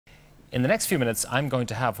In the next few minutes, I'm going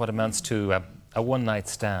to have what amounts to a one-night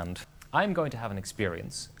stand. I'm going to have an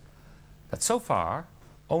experience that so far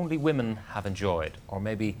only women have enjoyed, or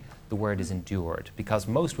maybe the word is endured, because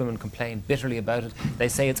most women complain bitterly about it. They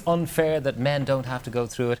say it's unfair that men don't have to go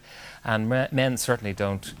through it, and men certainly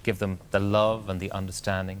don't give them the love and the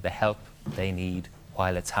understanding, the help they need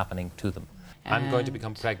while it's happening to them. I'm going to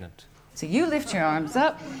become pregnant. So you lift your arms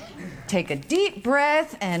up, take a deep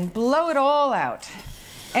breath, and blow it all out.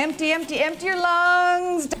 Empty, empty, empty your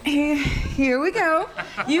lungs. Here we go.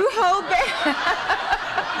 You hold back.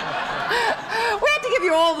 We had to give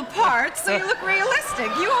you all the parts so you look realistic.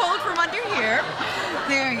 You hold from under here.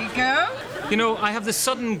 There you go. You know, I have this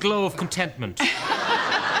sudden glow of contentment.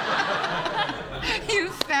 You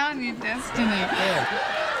found your destiny.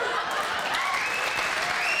 Yeah.